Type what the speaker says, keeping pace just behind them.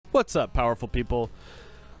What's up, powerful people?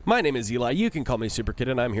 My name is Eli. You can call me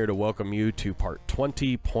SuperKid, and I'm here to welcome you to part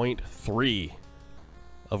 20.3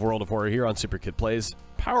 of World of Horror here on SuperKid Plays.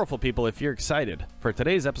 Powerful people, if you're excited for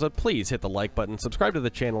today's episode, please hit the like button, subscribe to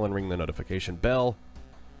the channel, and ring the notification bell.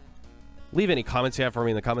 Leave any comments you have for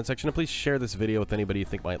me in the comment section, and please share this video with anybody you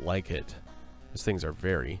think might like it. These things are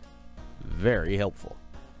very, very helpful.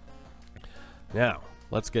 Now,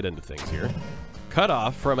 let's get into things here. Cut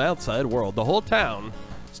off from outside world. The whole town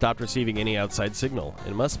stopped receiving any outside signal.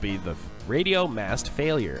 It must be the radio mast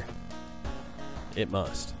failure. It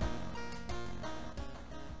must.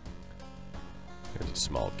 There's a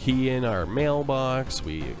small key in our mailbox.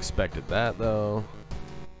 We expected that, though.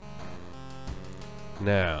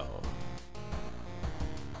 Now,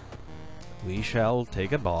 we shall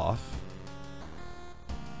take a bath.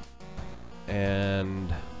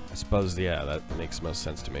 And I suppose, yeah, that makes most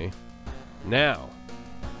sense to me. Now,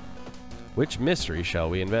 which mystery shall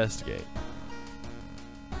we investigate?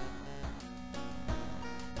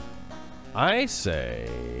 I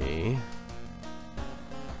say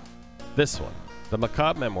this one, the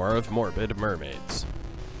Macabre Memoir of Morbid Mermaids.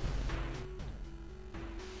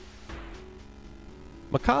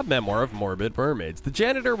 Macabre Memoir of Morbid Mermaids. The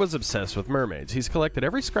janitor was obsessed with mermaids. He's collected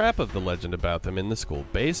every scrap of the legend about them in the school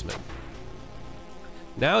basement.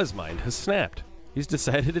 Now his mind has snapped. He's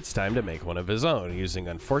decided it's time to make one of his own, using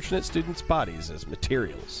unfortunate students' bodies as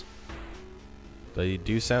materials. They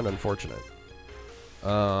do sound unfortunate.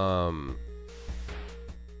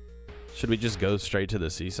 Should we just go straight to the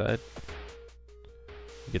seaside?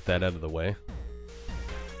 Get that out of the way.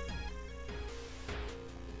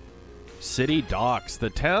 City docks. The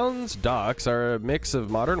town's docks are a mix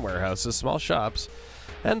of modern warehouses, small shops,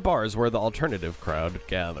 and bars where the alternative crowd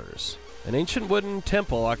gathers. An ancient wooden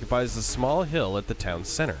temple occupies a small hill at the town's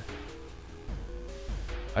center.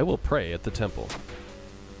 I will pray at the temple.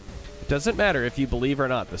 It doesn't matter if you believe or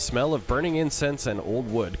not, the smell of burning incense and old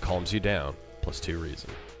wood calms you down. +2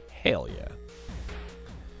 reason. Hell yeah.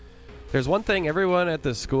 There's one thing everyone at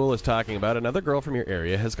the school is talking about. Another girl from your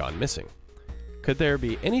area has gone missing. Could there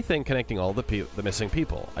be anything connecting all the missing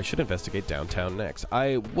people? I should investigate downtown next.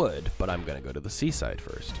 I would, but I'm going to go to the seaside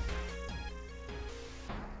first.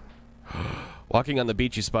 Walking on the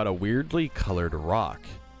beach, you spot a weirdly colored rock.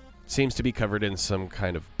 It seems to be covered in some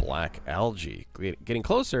kind of black algae. Getting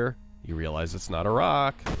closer, you realize it's not a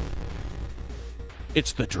rock.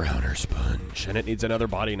 It's the drowner sponge, and it needs another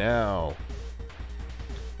body now.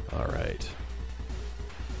 All right.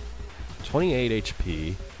 28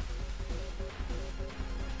 HP.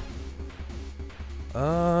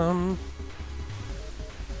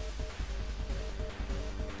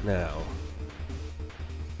 Now.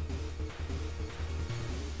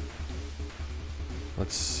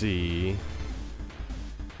 Let's see.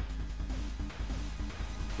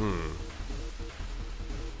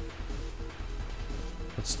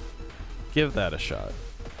 Let's give that a shot.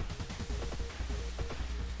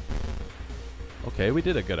 Okay, we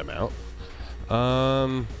did a good amount.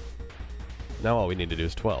 Now all we need to do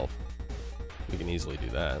is 12. We can easily do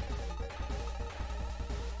that.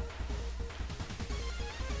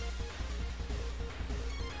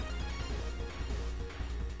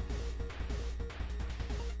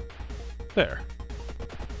 There.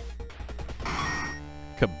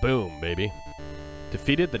 Kaboom, baby.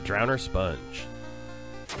 Defeated the drowner sponge.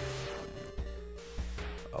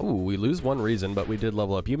 Oh, we lose 1 reason, but we did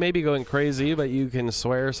level up. You may be going crazy, but you can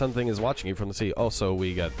swear something is watching you from the sea. Also,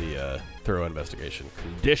 we got the thorough investigation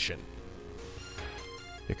condition.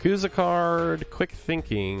 Yakuza card, quick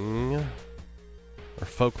thinking, or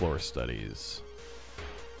folklore studies.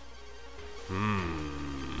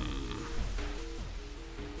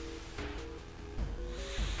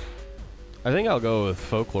 I think I'll go with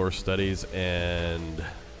folklore studies and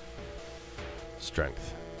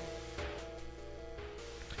strength.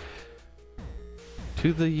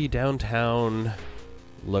 To the downtown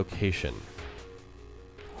location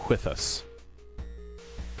with us.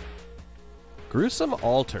 Gruesome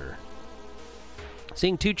altar.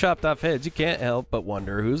 Seeing 2 chopped off heads, you can't help but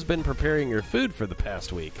wonder who's been preparing your food for the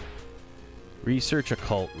past week. Research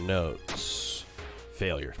occult notes.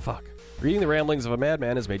 Failure. Fuck. Reading the ramblings of a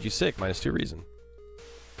madman has made you sick. -2 reason.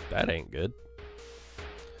 That ain't good.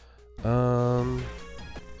 I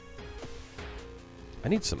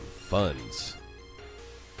need some funds.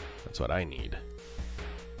 That's what I need.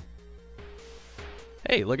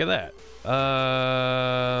 Hey, look at that.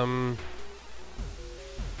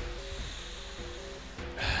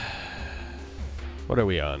 What are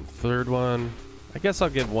we on? 3rd one? I guess I'll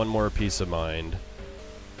give 1 more peace of mind.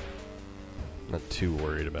 Not too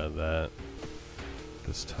worried about that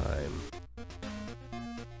this time.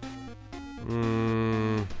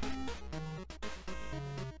 I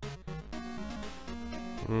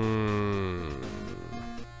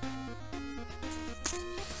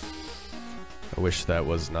wish that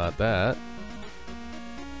was not that.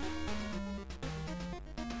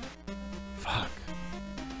 Fuck.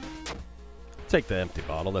 Take the empty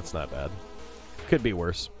bottle, that's not bad. Could be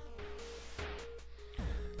worse.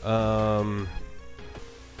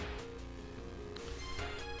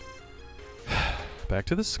 Back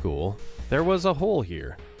to the school. There was a hole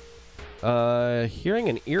here. Hearing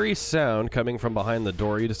an eerie sound coming from behind the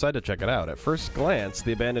door, you decide to check it out. At first glance,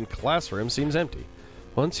 the abandoned classroom seems empty.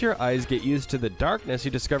 Once your eyes get used to the darkness,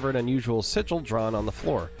 you discover an unusual sigil drawn on the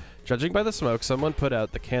floor. Judging by the smoke, someone put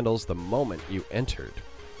out the candles the moment you entered.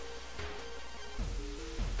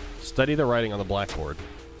 Study the writing on the blackboard.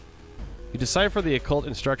 You decipher the occult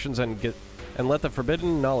instructions and let the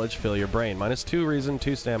forbidden knowledge fill your brain. -2 reason,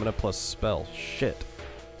 2 stamina, plus spell. Shit.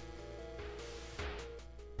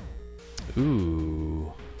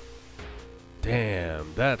 Ooh.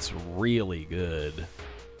 Damn, that's really good.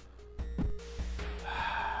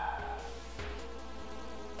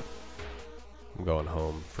 I'm going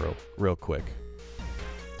home for real quick.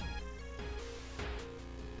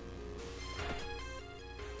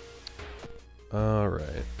 All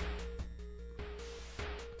right.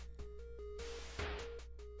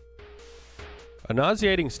 A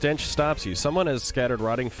nauseating stench stops you. Someone has scattered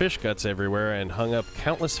rotting fish guts everywhere and hung up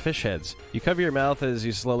countless fish heads. You cover your mouth as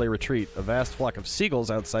you slowly retreat. A vast flock of seagulls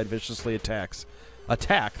outside viciously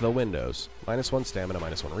attack the windows. -1 stamina,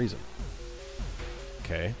 -1 reason.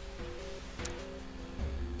 Okay.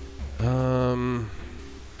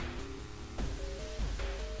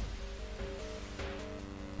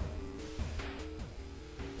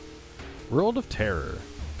 World of Terror.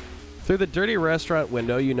 Through the dirty restaurant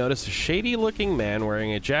window, you notice a shady-looking man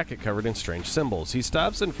wearing a jacket covered in strange symbols. He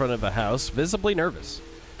stops in front of a house, visibly nervous.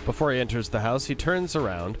 Before he enters the house, he turns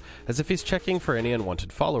around as if he's checking for any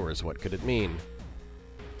unwanted followers. What could it mean?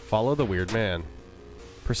 Follow the weird man.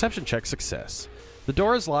 Perception check success. The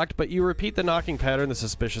door is locked, but you repeat the knocking pattern the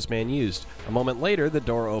suspicious man used. A moment later, the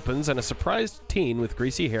door opens, and a surprised teen with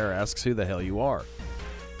greasy hair asks who the hell you are.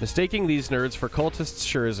 Mistaking these nerds for cultists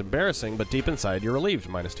sure is embarrassing, but deep inside you're relieved.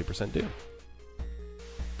 -2% doom.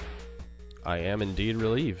 I am indeed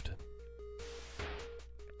relieved.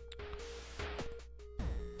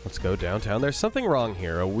 Let's go downtown. There's something wrong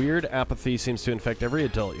here. A weird apathy seems to infect every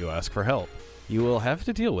adult you ask for help. You will have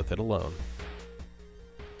to deal with it alone.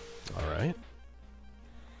 Alright.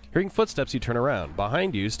 Hearing footsteps, you turn around.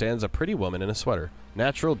 Behind you stands a pretty woman in a sweater.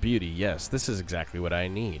 Natural beauty, yes, this is exactly what I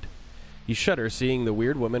need. You shudder, seeing the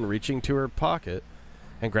weird woman reaching to her pocket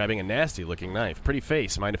and grabbing a nasty-looking knife. Pretty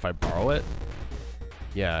face. Mind if I borrow it?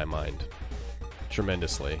 Yeah, I mind.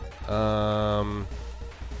 Tremendously.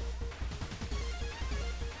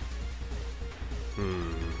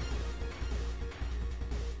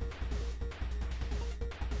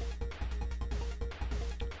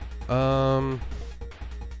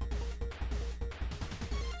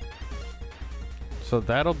 So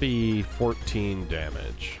that'll be 14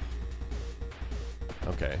 damage.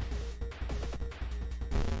 Okay.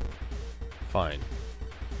 Fine.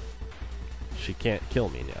 She can't kill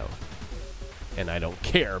me now. And I don't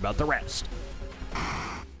care about the rest.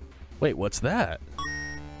 Wait, what's that?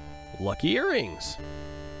 Lucky earrings.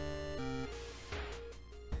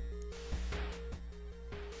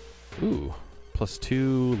 Ooh.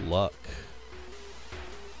 +2 luck.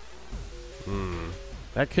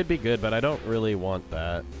 That could be good, but I don't really want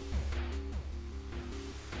that.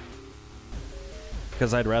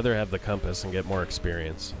 Because I'd rather have the compass and get more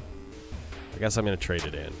experience. I guess I'm going to trade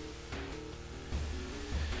it in.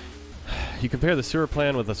 You compare the sewer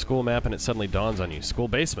plan with the school map and it suddenly dawns on you. School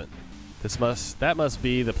basement. That must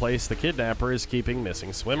be the place the kidnapper is keeping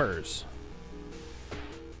missing swimmers.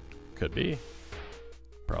 Could be.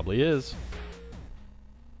 Probably is.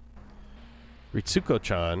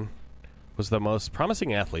 Ritsuko-chan was the most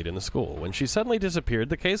promising athlete in the school. When she suddenly disappeared,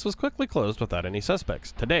 the case was quickly closed without any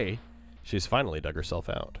suspects. Today, she's finally dug herself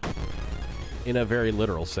out. In a very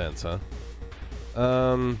literal sense, huh?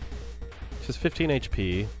 She's 15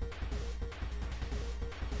 HP.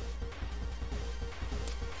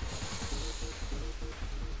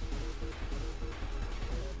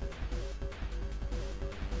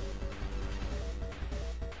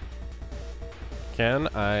 Can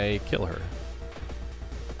I kill her?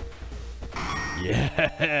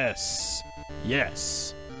 Yes!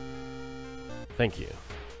 Yes! Thank you.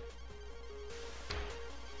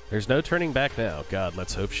 There's no turning back now. God,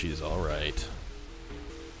 let's hope she's alright.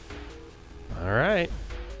 Alright.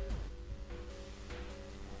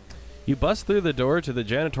 You bust through the door to the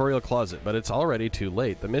janitorial closet, but it's already too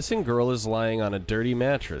late. The missing girl is lying on a dirty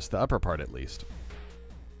mattress, the upper part at least.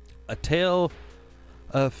 A tail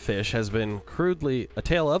of a fish has been crudely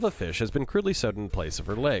sewed in place of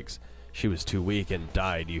her legs. She was too weak and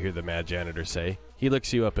died, you hear the mad janitor say. He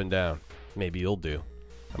looks you up and down. Maybe you'll do.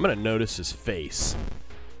 I'm gonna notice his face.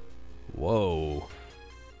 Whoa.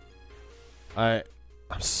 I'm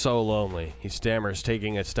so lonely. He stammers,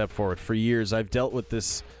 taking a step forward. For years, I've dealt with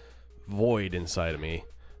this void inside of me.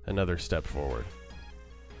 Another step forward.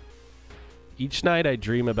 Each night I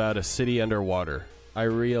dream about a city underwater. I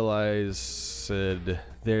realize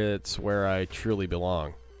that's where I truly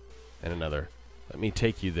belong. And another. Let me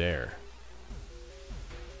take you there.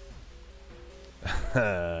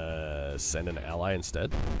 Send an ally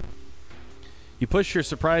instead. You push your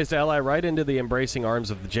surprised ally right into the embracing arms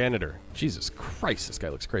of the janitor. Jesus Christ, this guy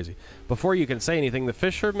looks crazy. Before you can say anything, the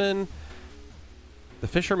fisherman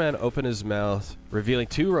opened his mouth, revealing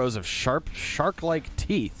 2 rows of sharp, shark-like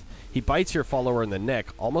teeth. He bites your follower in the neck,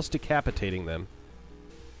 almost decapitating them.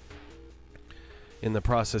 In the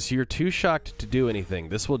process, you're too shocked to do anything.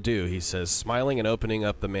 This will do, he says, smiling and opening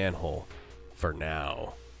up the manhole. For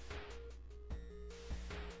now.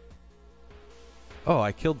 Oh,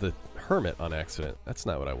 I killed the hermit on accident. That's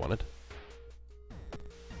not what I wanted.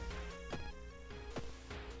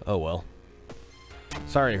 Oh well.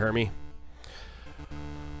 Sorry, Hermie.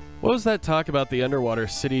 What was that talk about the underwater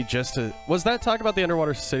city was that talk about the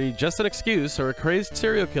underwater city just an excuse or a crazed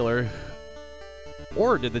serial killer?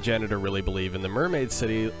 Or did the janitor really believe in the mermaid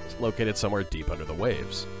city located somewhere deep under the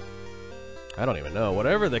waves? I don't even know.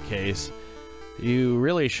 Whatever the case, you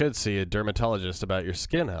really should see a dermatologist about your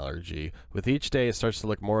skin allergy. With each day, it starts to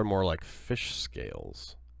look more and more like fish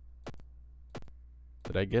scales.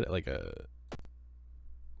 Did I get it like a...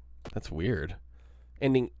 That's weird.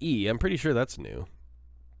 Ending E. I'm pretty sure that's new.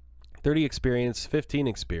 30 experience, 15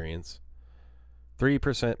 experience.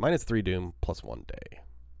 3%, minus 3 doom, plus 1 day.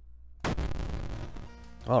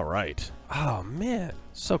 Alright. Oh, man.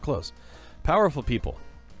 So close. Powerful people.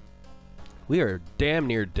 We are damn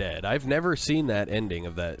near dead. I've never seen that ending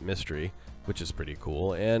of that mystery, which is pretty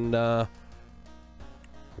cool, and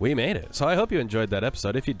we made it. So I hope you enjoyed that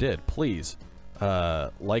episode. If you did, please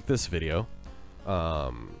like this video,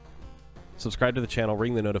 subscribe to the channel,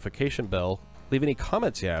 ring the notification bell, leave any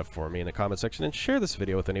comments you have for me in the comment section, and share this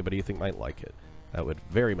video with anybody you think might like it. That would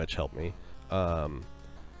very much help me.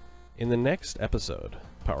 In the next episode,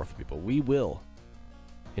 powerful people, we will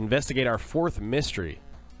investigate our 4th mystery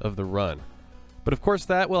of the run. But of course,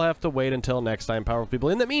 that will have to wait until next time, powerful people.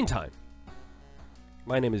 In the meantime,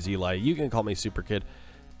 my name is Eli. You can call me SuperKid.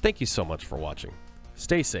 Thank you so much for watching.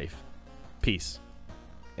 Stay safe, peace,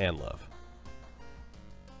 and love.